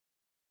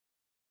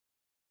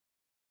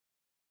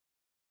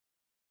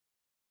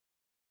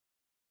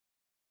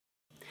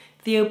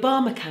The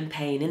Obama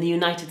campaign in the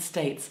United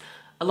States,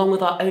 along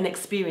with our own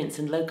experience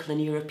in local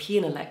and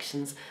European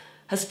elections,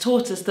 has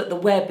taught us that the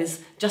web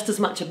is just as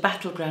much a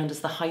battleground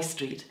as the high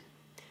street.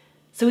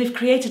 So we've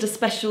created a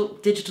special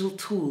digital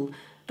tool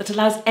that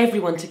allows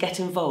everyone to get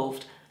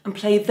involved and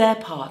play their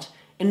part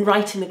in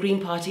writing the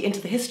Green Party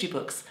into the history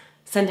books,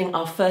 sending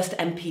our first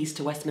MPs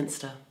to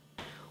Westminster.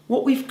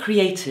 What we've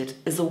created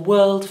is a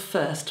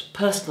world-first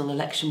personal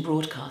election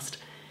broadcast.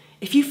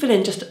 If you fill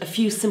in just a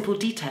few simple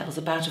details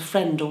about a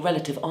friend or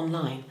relative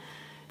online,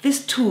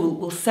 this tool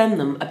will send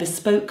them a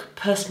bespoke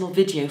personal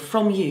video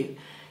from you,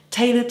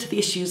 tailored to the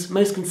issues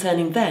most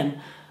concerning them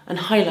and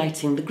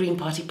highlighting the Green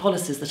Party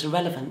policies that are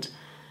relevant.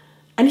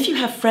 And if you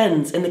have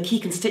friends in the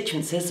key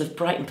constituencies of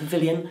Brighton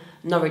Pavilion,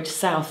 Norwich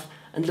South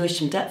and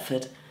Lewisham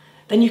Deptford,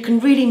 then you can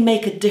really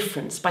make a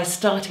difference by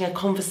starting a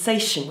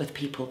conversation with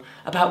people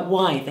about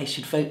why they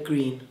should vote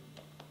Green.